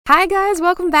Hi guys,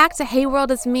 welcome back to Hey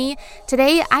World, It's Me.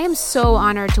 Today, I am so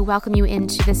honored to welcome you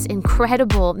into this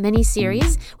incredible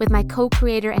mini-series with my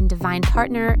co-creator and divine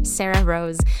partner, Sarah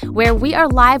Rose, where we are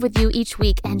live with you each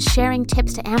week and sharing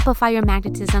tips to amplify your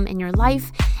magnetism in your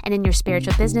life and in your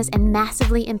spiritual business and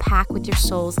massively impact with your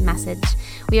soul's message.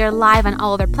 We are live on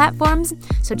all other platforms,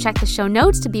 so check the show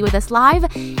notes to be with us live.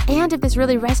 And if this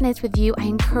really resonates with you, I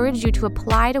encourage you to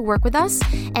apply to work with us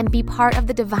and be part of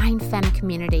the Divine Femme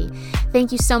community.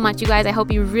 Thank you so much, you guys. I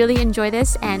hope you really enjoy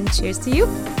this, and cheers to you.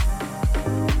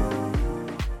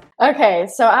 Okay,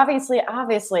 so obviously,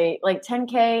 like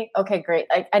 10K, okay, great.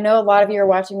 I know a lot of you are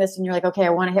watching this and you're like, okay,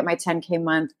 I want to hit my 10K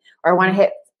month, or I want to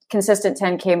hit consistent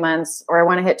 10K months, or I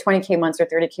want to hit 20K months or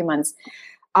 30K months.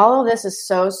 All of this is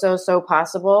so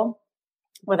possible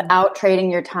without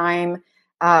trading your time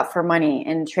for money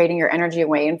and trading your energy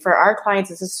away. And for our clients,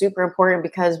 this is super important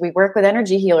because we work with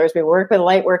energy healers, we work with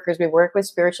light workers, we work with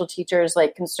spiritual teachers.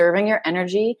 Like conserving your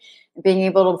energy, being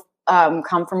able to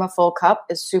come from a full cup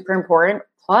is super important.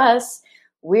 Plus,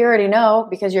 we already know,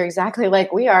 because you're exactly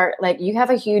like we are, like you have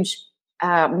a huge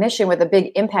mission with a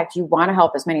big impact. You want to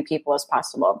help as many people as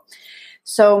possible.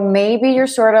 So maybe you're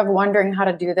sort of wondering how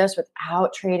to do this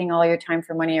without trading all your time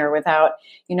for money, or without,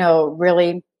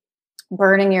 really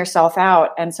burning yourself out.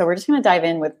 And so we're just going to dive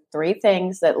in with 3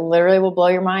 things that literally will blow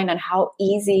your mind on how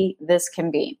easy this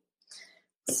can be.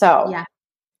 So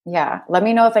yeah, let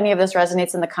me know if any of this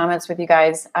resonates in the comments with you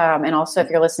guys. And also if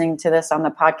you're listening to this on the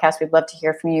podcast, we'd love to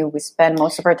hear from you. We spend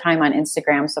most of our time on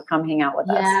Instagram, so come hang out with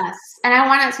us. Yes. And I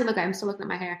want to look, I'm still looking at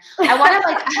my hair. I want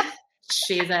to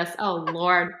Jesus. Oh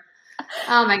Lord.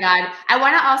 Oh my God. I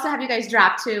want to also have you guys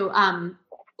drop too.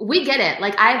 We get it.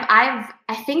 Like I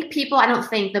think people, I don't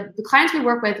think the clients we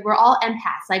work with, we're all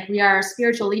empaths. Like we are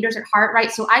spiritual leaders at heart,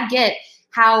 right? So I get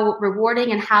how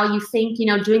rewarding and how you think,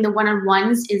 doing the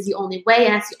one-on-ones is the only way.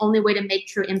 And it's the only way to make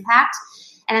true impact.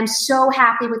 And I'm so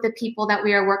happy with the people that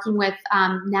we are working with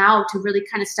now to really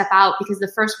kind of step out, because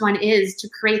the first one is to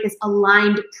create this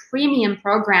aligned premium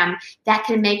program that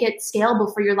can make it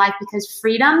scalable for your life, because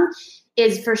freedom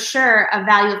is for sure a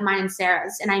value of mine and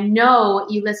Sarah's. And I know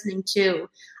you listening too.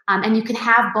 And you can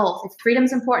have both. If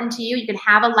freedom's important to you, you can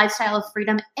have a lifestyle of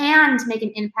freedom and make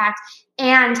an impact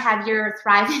and have your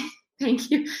thriving.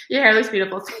 Thank you. Your hair looks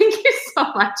beautiful. Thank you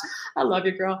so much. I love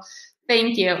you, girl.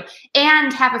 Thank you.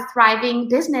 And have a thriving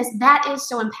business that is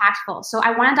so impactful. So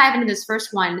I want to dive into this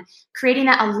first one. Creating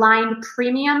that aligned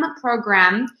premium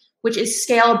program, which is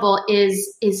scalable,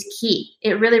 is key.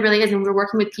 It really, really is. And we're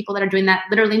working with people that are doing that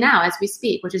literally now as we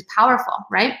speak, which is powerful,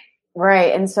 right?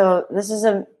 Right. And so this is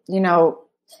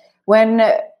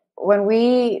when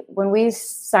we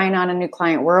sign on a new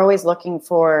client, we're always looking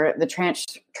for the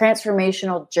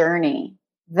transformational journey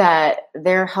that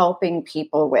they're helping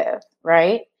people with,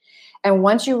 right? And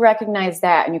once you recognize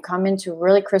that and you come into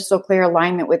really crystal clear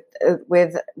alignment with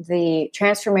the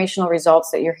transformational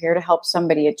results that you're here to help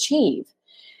somebody achieve,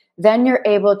 then you're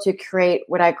able to create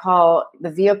what I call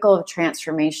the vehicle of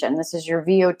transformation. This is your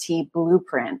VOT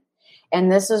blueprint.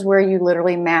 And this is where you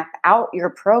literally map out your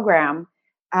program,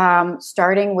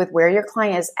 starting with where your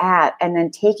client is at, and then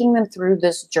taking them through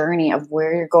this journey of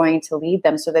where you're going to lead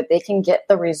them so that they can get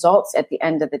the results at the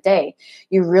end of the day.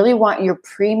 You really want your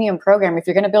premium program. If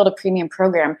you're going to build a premium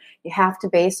program, you have to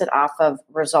base it off of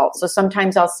results. So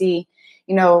sometimes I'll see,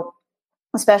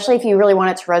 especially if you really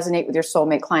want it to resonate with your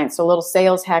soulmate clients. So a little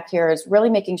sales hack here is really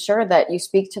making sure that you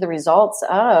speak to the results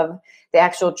of the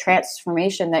actual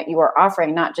transformation that you are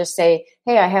offering, not just say,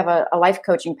 hey, I have a life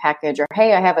coaching package, or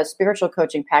hey, I have a spiritual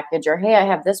coaching package, or hey, I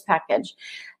have this package.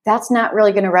 That's not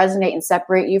really going to resonate and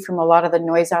separate you from a lot of the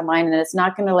noise online. And it's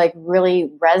not going to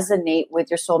really resonate with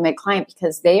your soulmate client,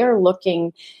 because they are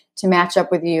looking to match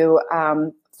up with you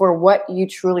for what you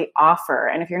truly offer.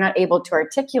 And if you're not able to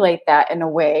articulate that in a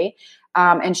way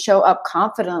and show up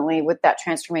confidently with that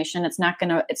transformation, it's not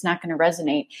gonna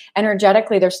resonate.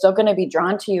 Energetically, they're still gonna be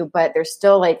drawn to you, but they're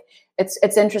still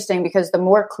it's interesting, because the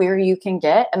more clear you can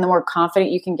get and the more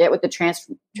confident you can get with the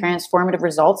transformative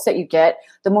results that you get,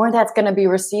 the more that's gonna be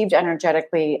received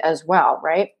energetically as well,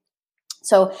 right?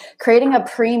 So creating a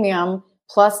premium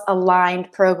plus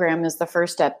aligned program is the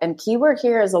first step. And keyword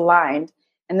here is aligned.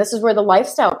 And this is where the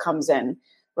lifestyle comes in,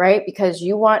 right? Because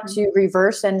you want to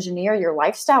reverse engineer your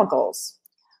lifestyle goals,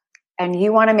 and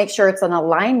you want to make sure it's an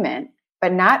alignment,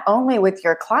 but not only with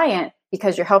your client,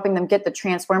 because you're helping them get the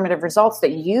transformative results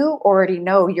that you already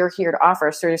know you're here to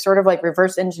offer. So you're sort of like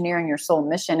reverse engineering your soul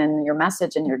mission and your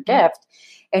message and your gift,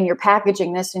 and you're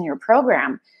packaging this in your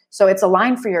program. So it's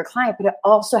aligned for your client, but it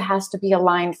also has to be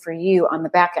aligned for you on the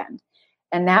back end.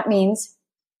 And that means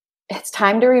it's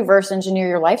time to reverse engineer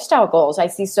your lifestyle goals. I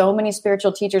see so many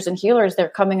spiritual teachers and healers, they're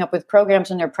coming up with programs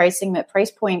and they're pricing them at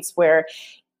price points where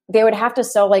they would have to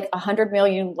sell like 100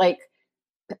 million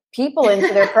people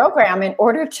into their program in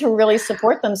order to really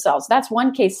support themselves. That's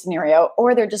one case scenario.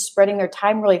 Or they're just spreading their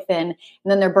time really thin and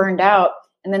then they're burned out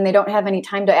and then they don't have any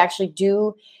time to actually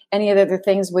do any of the other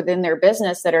things within their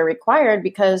business that are required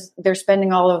because they're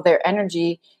spending all of their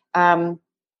energy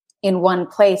in one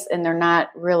place and they're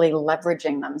not really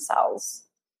leveraging themselves.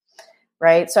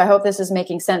 Right. So I hope this is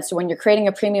making sense. So when you're creating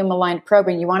a premium aligned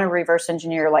program, you want to reverse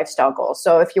engineer your lifestyle goals.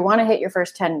 So if you want to hit your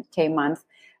first 10K month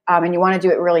and you want to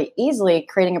do it really easily,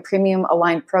 creating a premium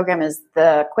aligned program is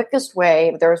the quickest way.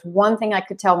 If there was one thing I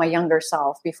could tell my younger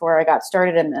self before I got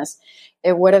started in this,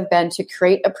 it would have been to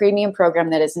create a premium program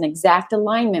that is in exact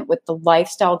alignment with the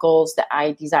lifestyle goals that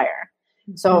I desire.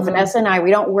 So Vanessa and I,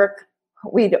 we don't work.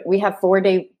 We have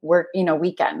 4-day work,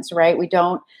 weekends, right? We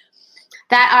don't.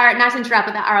 That are, not to interrupt,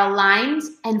 but that are aligned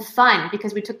and fun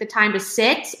because we took the time to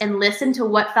sit and listen to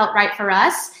what felt right for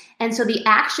us. And so the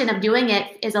action of doing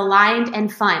it is aligned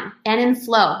and fun and in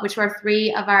flow, which are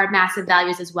 3 of our massive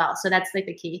values as well. So that's like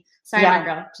the key. Sorry, my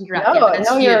girl, to interrupt you, but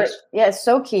that's huge. It's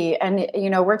so key. And,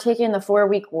 we're taking the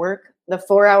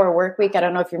 4-hour work week. I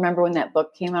don't know if you remember when that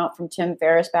book came out from Tim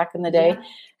Ferriss back in the day.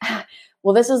 Yeah.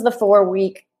 Well, this is the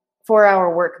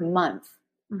 4-hour work month,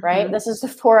 right? This is the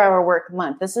 4-hour work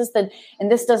month.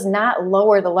 And this does not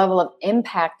lower the level of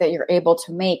impact that you're able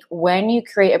to make when you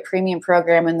create a premium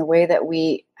program in the way that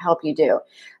we help you do.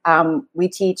 We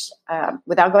teach,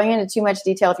 without going into too much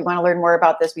detail, if you want to learn more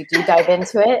about this, we do dive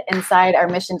into it inside our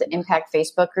Mission to Impact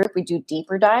Facebook group. We do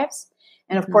deeper dives.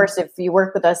 And of course, if you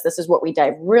work with us, this is what we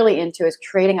dive really into, is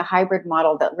creating a hybrid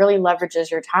model that really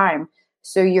leverages your time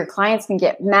so your clients can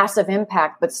get massive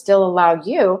impact, but still allow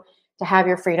you to have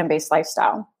your freedom-based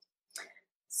lifestyle.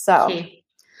 So key.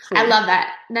 I love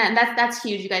that. That's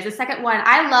huge, you guys. The second one,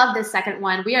 I love this second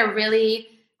one. We are really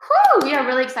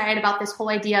excited about this whole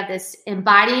idea of this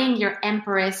embodying your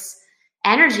Empress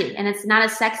energy. And it's not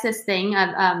a sexist thing,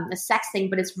 a sex thing,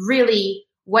 but it's really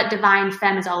what Divine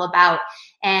Femme is all about.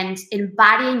 And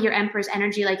embodying your Empress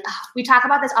energy. We talk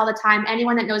about this all the time.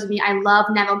 Anyone that knows me, I love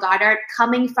Neville Goddard.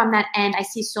 Coming from that end, I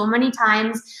see so many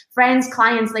times friends,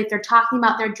 clients, they're talking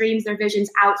about their dreams, their visions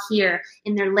out here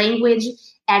in their language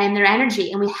and in their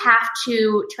energy. And we have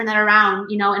to turn that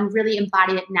around, and really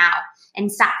embody it now. And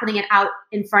stop putting it out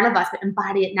in front of us, but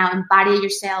embody it now. Embody your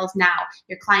sales now.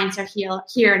 Your clients are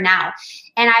here now.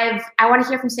 And I want to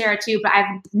hear from Sarah too, but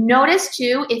I've noticed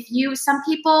too, some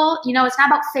people, it's not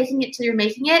about faking it till you're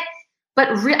making it, but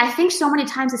I think so many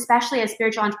times, especially as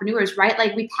spiritual entrepreneurs,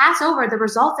 right? We pass over the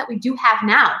results that we do have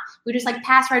now. We just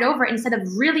pass right over it instead of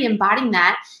really embodying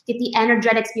that, get the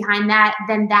energetics behind that,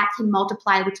 then that can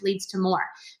multiply, which leads to more.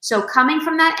 So coming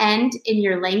from that end in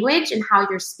your language and how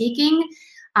you're speaking,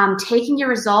 taking your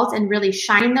results and really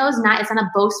shining those. It's not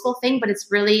a boastful thing, but it's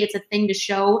a thing to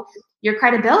show your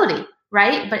credibility,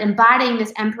 right? But embodying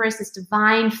this Empress, this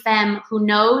Divine Femme who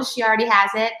knows she already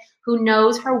has it, who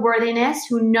knows her worthiness,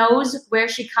 who knows where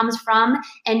she comes from,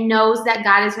 and knows that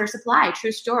God is her supply.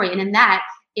 True story. And in that,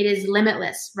 it is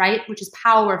limitless, right? Which is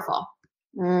powerful.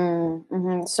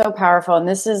 So powerful. And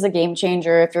this is a game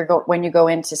changer when you go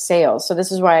into sales. So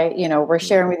this is why, we're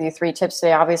sharing with you 3 tips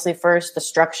today. Obviously, first, the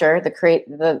structure,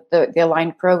 the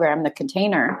aligned program, the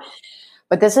container.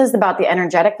 But this is about the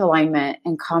energetic alignment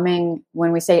and coming,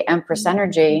 when we say Empress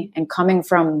energy, and coming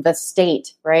from the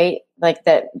state, right?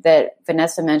 That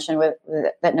Vanessa mentioned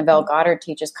that Neville Goddard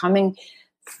teaches, coming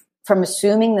from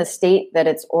assuming the state that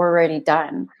it's already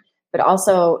done. But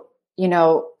also,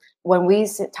 when we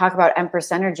talk about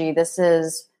Empress energy, this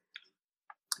is,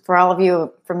 for all of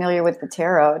you familiar with the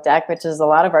tarot deck, which is a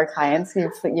lot of our clients,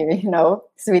 so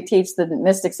we teach the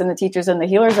mystics and the teachers and the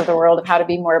healers of the world of how to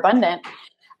be more abundant.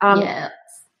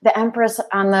 The Empress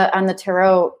on the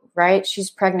tarot, right? She's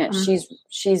pregnant.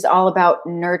 She's all about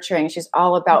nurturing. She's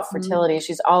all about fertility.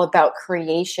 She's all about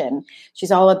creation.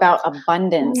 She's all about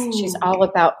abundance. She's all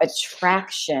about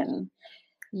attraction.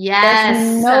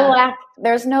 Yes.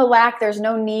 There's no lack. There's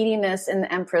no neediness in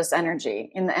the Empress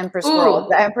energy, in the Empress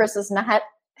world. The Empress is not.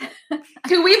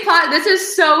 Can we pause? This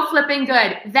is so flipping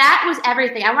good. That was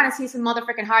everything. I want to see some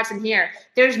motherfucking hearts in here.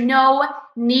 There's no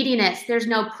neediness. There's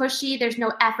no pushy. There's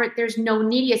no effort. There's no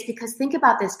neediness. Because think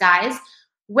about this, guys.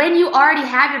 When you already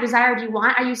have your desire, do you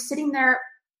want? Are you sitting there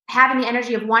having the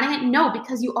energy of wanting it? No,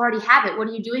 because you already have it. What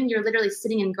are you doing? You're literally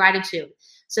sitting in gratitude.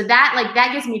 So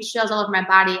that gives me chills all over my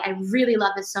body. I really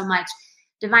love this so much.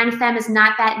 Divine Femme is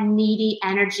not that needy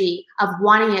energy of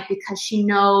wanting it because she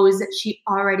knows she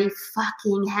already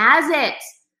fucking has it.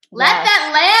 Let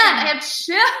that land. I have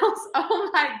chills. Oh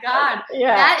my God.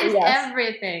 Yeah, that is yes.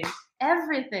 everything.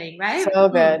 Everything, right? So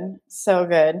good. So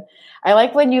good. I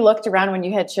like when you looked around when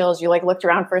you had chills, you like looked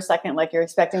around for a second like you're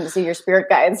expecting to see your spirit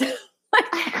guides.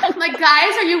 Like,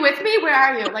 guys, are you with me? Where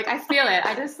are you? Like, I feel it.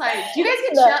 I just like, do you guys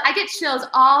get chills? I get chills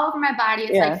all over my body.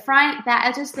 It's like front, back.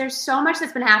 It's just, there's so much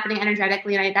that's been happening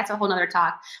energetically. And that's a whole nother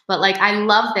talk. But like, I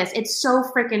love this. It's so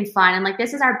freaking fun. And like,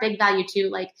 this is our big value too.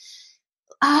 Like,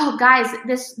 oh guys,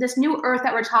 this new earth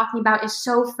that we're talking about is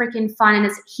so freaking fun. And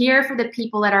it's here for the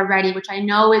people that are ready, which I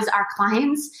know is our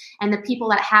clients and the people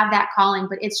that have that calling.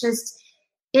 But it's just,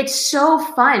 it's so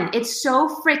fun. It's so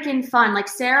freaking fun. Like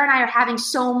Sarah and I are having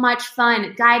so much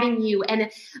fun guiding you and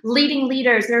leading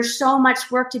leaders. There's so much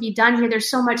work to be done here. There's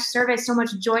so much service, so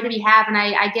much joy to be had. And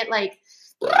I get like,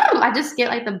 I just get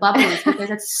like the bubbles because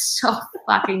it's so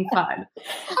fucking fun.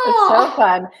 It's so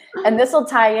fun. And this will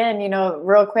tie in,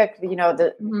 real quick,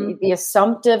 the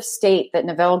assumptive state that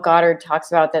Neville Goddard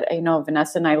talks about that,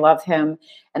 Vanessa and I love him,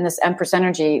 and this Empress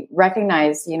energy.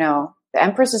 Recognize, the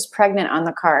Empress is pregnant on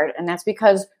the card, and that's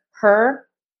because her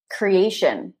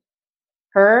creation,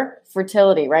 her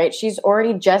fertility, right? She's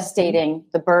already gestating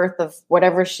the birth of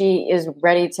whatever she is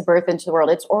ready to birth into the world.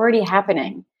 It's already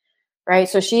happening, right?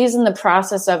 So she's in the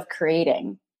process of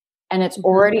creating, and it's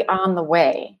already on the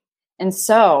way. And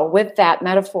so with that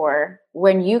metaphor,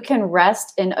 when you can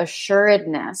rest in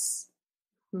assuredness,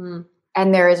 and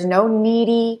there is no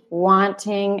needy,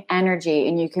 wanting energy,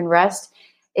 and you can rest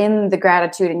in the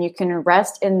gratitude and you can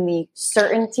rest in the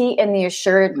certainty and the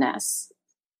assuredness,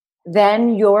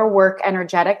 then your work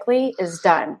energetically is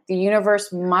done. The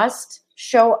universe must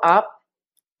show up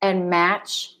and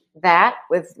match that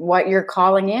with what you're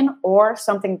calling in or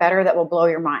something better that will blow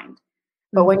your mind.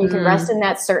 But when you can rest in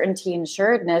that certainty and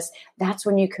assuredness, that's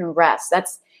when you can rest.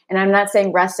 And I'm not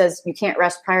saying rest as you can't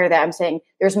rest prior to that. I'm saying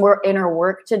there's more inner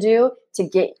work to do to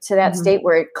get to that state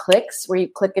where it clicks, where you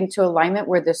click into alignment,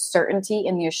 where the certainty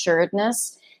and the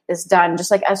assuredness is done. Just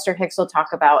like Esther Hicks will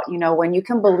talk about, when you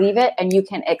can believe it and you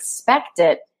can expect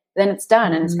it, then it's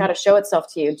done and it's got to show itself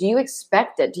to you. Do you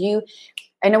expect it?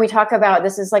 I know we talk about,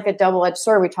 this is like a double-edged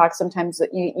sword. We talk sometimes that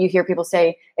you hear people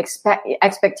say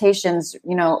expectations,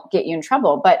 get you in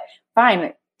trouble, but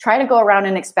fine. Try to go around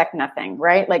and expect nothing,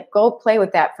 right? Like go play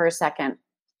with that for a second.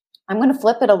 I'm going to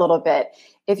flip it a little bit.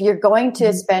 If you're going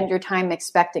to spend your time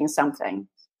expecting something,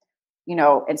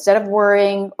 instead of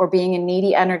worrying or being in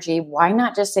needy energy, why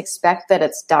not just expect that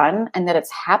it's done and that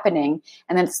it's happening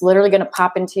and that it's literally going to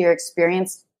pop into your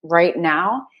experience right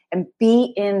now and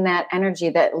be in that energy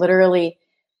that literally,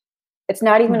 it's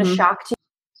not even a shock to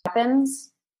you when it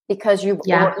happens because you're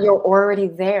already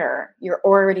there. You're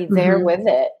already there with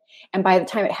it. And by the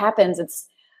time it happens,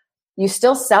 you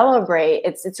still celebrate.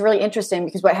 It's really interesting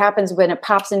because what happens when it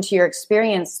pops into your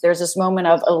experience, there's this moment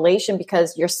of elation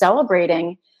because you're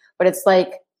celebrating, but it's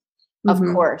like, of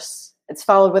course. It's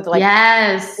followed with like,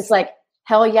 yes. It's like,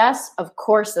 hell yes, of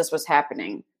course this was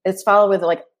happening. It's followed with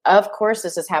like, of course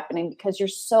this is happening because you're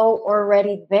so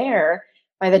already there.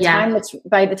 By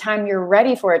the time you're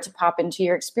ready for it to pop into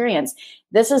your experience.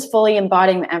 This is fully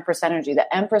embodying the Empress energy.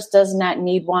 The Empress does not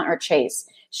need, want, or chase.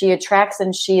 She attracts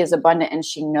and she is abundant and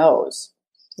she knows.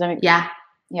 Does that make sense?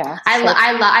 Yeah.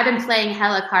 I've been playing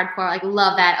hella hardcore. Like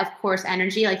love that, of course,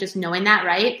 energy, like just knowing that,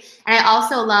 right? And I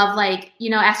also love like,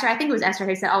 Esther, I think it was Esther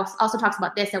who said also talks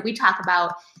about this, that we talk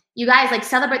about, you guys like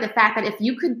celebrate the fact that if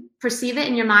you could perceive it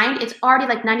in your mind, it's already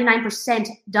like 99%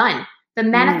 done. The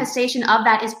manifestation of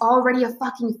that is already a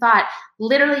fucking thought.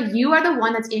 Literally, you are the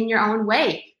one that's in your own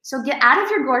way. So get out of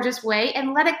your gorgeous way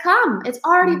and let it come. It's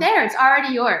already there. It's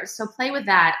already yours. So play with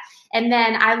that. And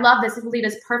then I love this. It will lead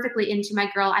us perfectly into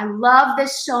my girl. I love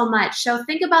this so much. So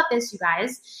think about this, you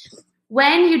guys.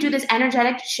 When you do this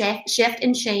energetic shift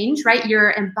and change, right?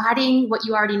 You're embodying what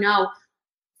you already know.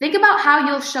 Think about how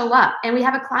you'll show up. And we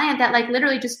have a client that like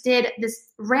literally just did this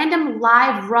random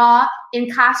live raw in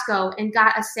Costco and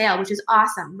got a sale, which is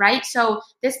awesome, right? So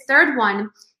this third one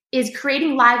is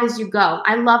creating live as you go.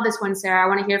 I love this one, Sarah. I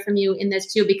want to hear from you in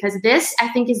this too, because this I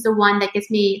think is the one that gets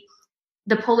me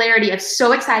the polarity of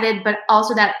so excited, but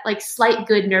also that like slight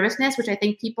good nervousness, which I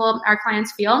think our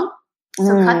clients feel.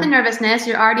 So cut the nervousness.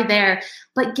 You're already there,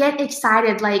 but get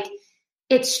excited. Like,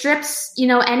 it strips,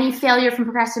 any failure from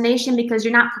procrastination because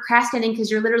you're not procrastinating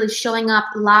because you're literally showing up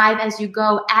live as you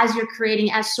go, as you're creating,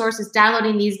 as sources,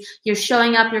 downloading these, you're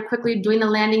showing up, you're quickly doing the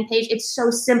landing page. It's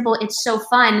so simple. It's so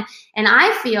fun. And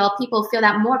I feel people feel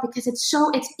that more because it's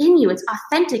in you. It's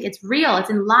authentic. It's real. It's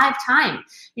in live time.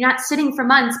 You're not sitting for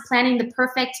months planning the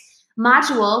perfect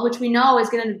module, which we know is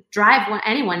going to drive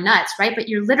anyone nuts, right? But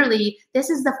you're literally, this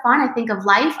is the fun, I think, of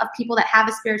life, of people that have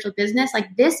a spiritual business.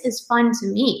 Like, this is fun to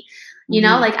me, you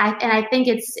know, like I think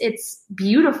it's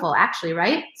beautiful actually,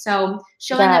 right? So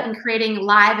showing up and creating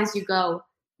live as you go,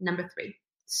 number 3.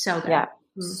 So good. Yeah.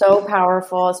 So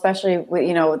powerful, especially with,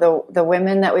 you know, the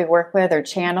women that we work with are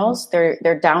channels.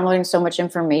 They're downloading so much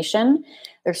information.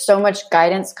 There's so much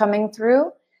guidance coming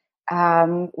through.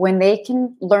 When they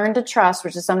can learn to trust,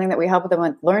 which is something that we help them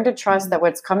with, learn to trust that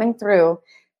what's coming through,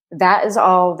 that is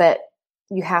all that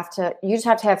you just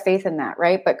have to have faith in that,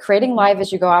 right? But creating live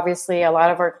as you go, obviously, a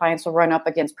lot of our clients will run up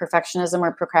against perfectionism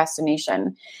or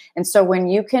procrastination. And so when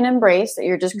you can embrace that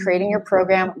you're just creating your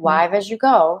program live as you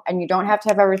go, and you don't have to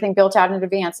have everything built out in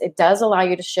advance, it does allow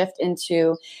you to shift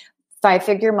into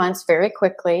 5-figure months very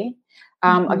quickly.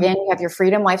 Again, you have your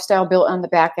freedom lifestyle built on the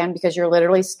back end because you're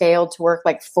literally scaled to work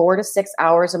like 4 to 6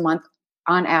 hours a month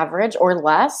on average or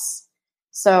less.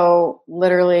 So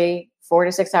literally 4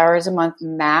 to 6 hours a month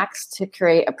max to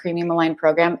create a premium aligned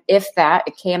program. If that,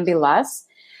 it can be less.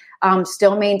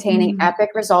 Still maintaining epic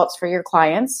results for your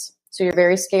clients. So you're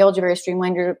very scaled, you're very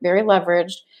streamlined, you're very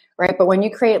leveraged, right? But when you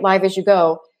create live as you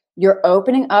go, you're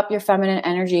opening up your feminine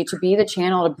energy to be the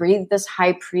channel, to breathe this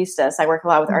high priestess. I work a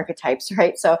lot with archetypes,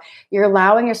 right? So you're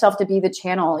allowing yourself to be the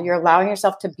channel. You're allowing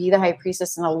yourself to be the high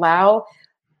priestess and allow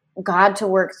God to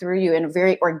work through you in a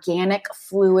very organic,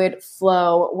 fluid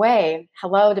flow way.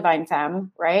 Hello, divine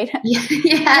femme, right?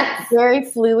 Yes. Very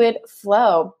fluid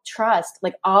flow, trust,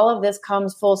 like all of this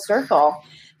comes full circle.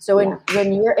 So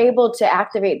when you're able to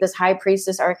activate this high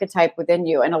priestess archetype within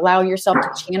you and allow yourself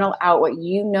to channel out what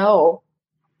you know,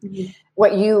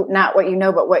 not what you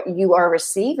know, but what you are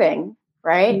receiving,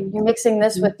 right? You're mixing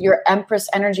this with your empress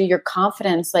energy, your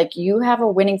confidence. Like, you have a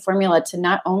winning formula to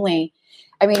not only,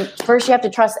 I mean, first you have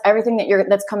to trust everything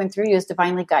that's coming through you is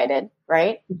divinely guided,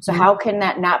 right? So how can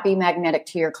that not be magnetic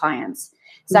to your clients?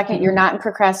 Second, you're not in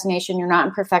procrastination, you're not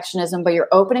in perfectionism, but you're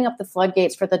opening up the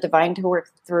floodgates for the divine to work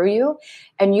through you.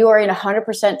 And you are in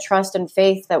 100% trust and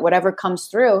faith that whatever comes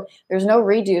through, there's no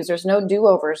redos, there's no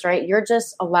do-overs, right? You're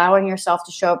just allowing yourself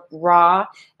to show up raw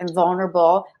and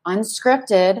vulnerable,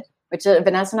 unscripted, which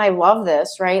Vanessa and I love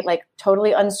this, right? Like,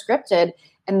 totally unscripted,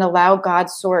 and allow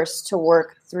God's source to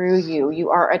work through you. You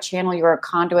are a channel, you are a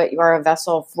conduit, you are a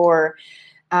vessel for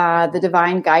the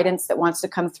divine guidance that wants to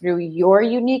come through your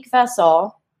unique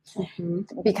vessel.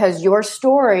 Because your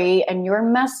story and your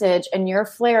message and your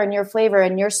flair and your flavor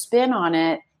and your spin on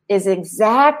it is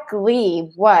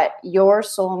exactly what your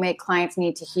soulmate clients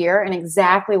need to hear and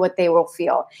exactly what they will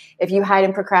feel. If you hide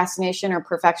in procrastination or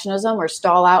perfectionism or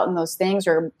stall out in those things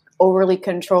or overly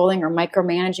controlling or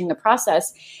micromanaging the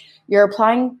process, you're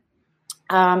applying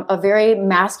a very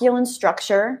masculine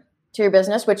structure to your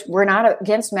business, which we're not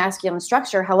against masculine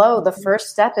structure. Hello, the first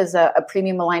step is a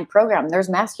premium aligned program. There's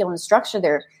masculine structure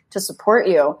there to support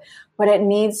you, but it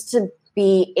needs to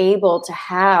be able to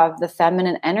have the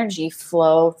feminine energy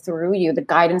flow through you, the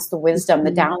guidance, the wisdom,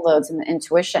 the downloads, and the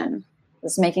intuition.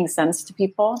 Is this making sense to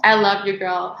people? I love you,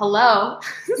 girl. Hello.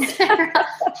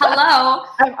 Hello.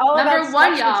 I'm all Number about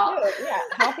one, y'all. Too. Yeah,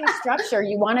 healthy structure.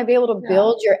 You want to be able to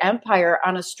build your empire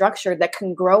on a structure that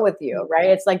can grow with you, right?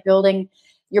 It's like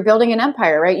you're building an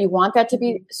empire, right? You want that to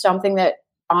be something that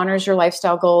honors your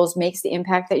lifestyle goals, makes the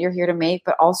impact that you're here to make,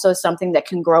 but also something that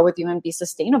can grow with you and be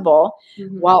sustainable,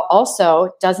 while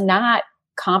also does not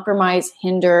compromise,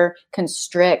 hinder,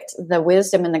 constrict the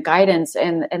wisdom and the guidance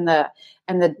and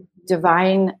the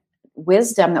divine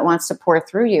wisdom that wants to pour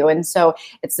through you. And so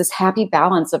it's this happy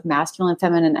balance of masculine and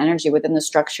feminine energy within the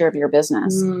structure of your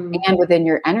business and within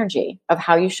your energy of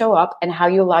how you show up and how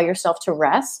you allow yourself to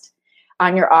rest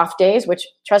on your off days, which,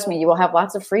 trust me, you will have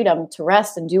lots of freedom to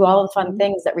rest and do all the fun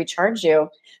things that recharge you,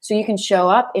 so you can show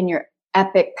up in your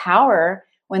epic power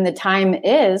when the time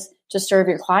is to serve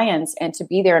your clients and to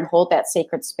be there and hold that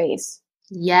sacred space.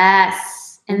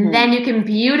 Yes. And then you can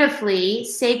beautifully,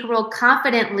 sacral,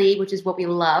 confidently, which is what we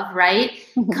love, right?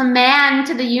 Command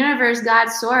to the universe,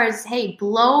 God's source, hey,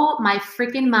 blow my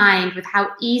freaking mind with how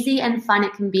easy and fun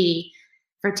it can be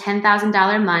for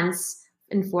 $10,000 months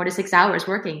in 4 to 6 hours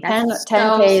working. That's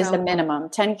 10K is the minimum.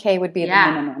 10K would be the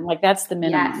minimum. Like, that's the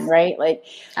minimum, right? Like,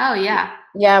 oh yeah.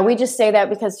 Yeah. We just say that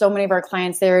because so many of our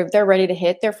clients, they're ready to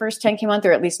hit their first 10K month,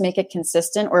 or at least make it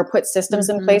consistent, or put systems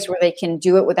in place where they can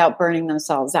do it without burning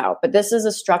themselves out. But this is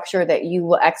a structure that you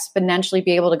will exponentially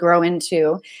be able to grow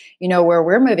into, you know, where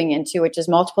we're moving into, which is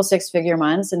multiple 6-figure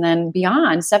months and then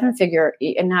beyond 7-figure,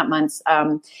 and not months,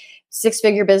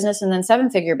 6-figure business and then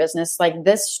 7-figure business. Like,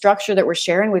 this structure that we're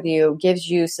sharing with you gives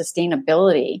you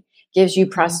sustainability, gives you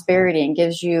prosperity, and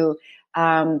gives you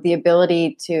the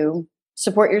ability to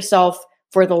support yourself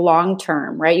for the long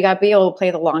term, right? You got to be able to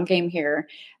play the long game here.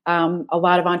 A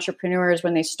lot of entrepreneurs,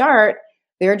 when they start,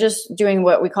 they're just doing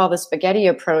what we call the spaghetti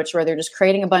approach, where they're just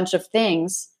creating a bunch of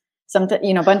things,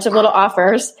 something, a bunch of little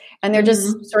offers, and they're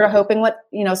just sort of hoping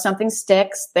something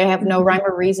sticks. They have no rhyme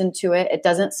or reason to it. It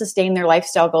doesn't sustain their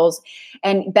lifestyle goals.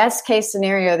 And best case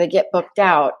scenario, they get booked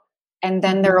out, and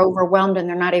then they're overwhelmed and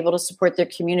they're not able to support their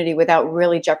community without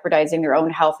really jeopardizing their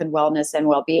own health and wellness and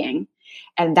well-being.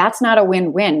 And that's not a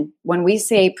win-win. When we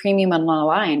say premium and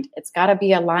aligned, it's got to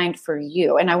be aligned for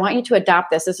you. And I want you to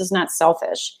adopt this. This is not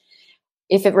selfish.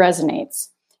 If it resonates,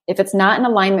 if it's not in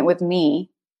alignment with me,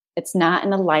 it's not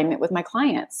in alignment with my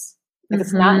clients. If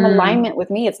it's not in alignment with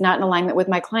me, it's not in alignment with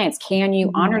my clients. Can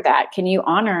you honor that? Can you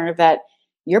honor that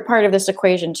you're part of this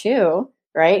equation too,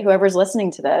 right? Whoever's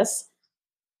listening to this.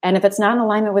 And if it's not in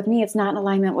alignment with me, it's not in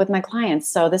alignment with my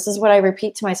clients. So this is what I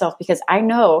repeat to myself, because I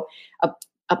know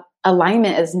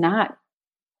alignment is not,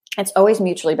 it's always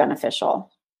mutually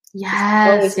beneficial.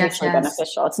 Yes. It's always mutually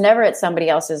beneficial. It's never at somebody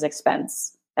else's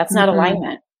expense. That's not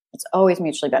alignment. It's always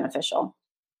mutually beneficial.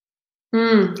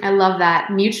 I love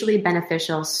that. Mutually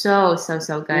beneficial. So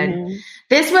good.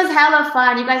 This was hella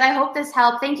fun. You guys, I hope this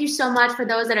helped. Thank you so much for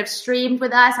those that have streamed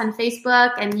with us on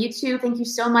Facebook and YouTube. Thank you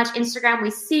so much. Instagram,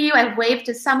 we see you. I've waved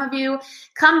to some of you.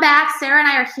 Come back. Sarah and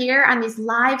I are here on these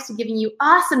lives to giving you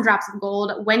awesome drops of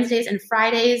gold Wednesdays and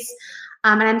Fridays.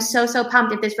 And I'm so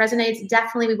pumped. If this resonates,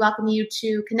 definitely we welcome you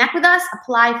to connect with us,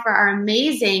 apply for our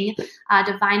amazing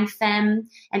Divine Femme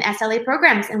and SLA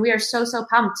programs. And we are so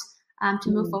pumped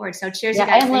to move forward. So cheers, you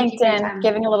guys. And LinkedIn,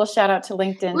 giving a little shout out to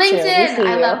LinkedIn. LinkedIn,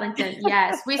 I love LinkedIn.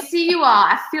 Yes, we see you all.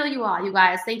 I feel you all, you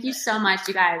guys. Thank you so much,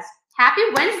 you guys. Happy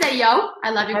Wednesday, yo.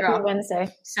 I love you, girl. Happy Wednesday.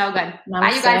 So good. Namaste. Bye,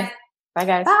 you guys. Bye,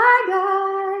 guys. Bye,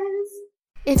 guys.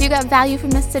 If you got value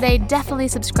from this today, definitely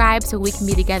subscribe so we can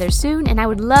be together soon. And I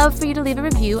would love for you to leave a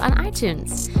review on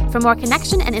iTunes. For more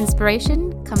connection and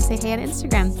inspiration, come say hey on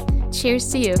Instagram.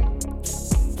 Cheers to you.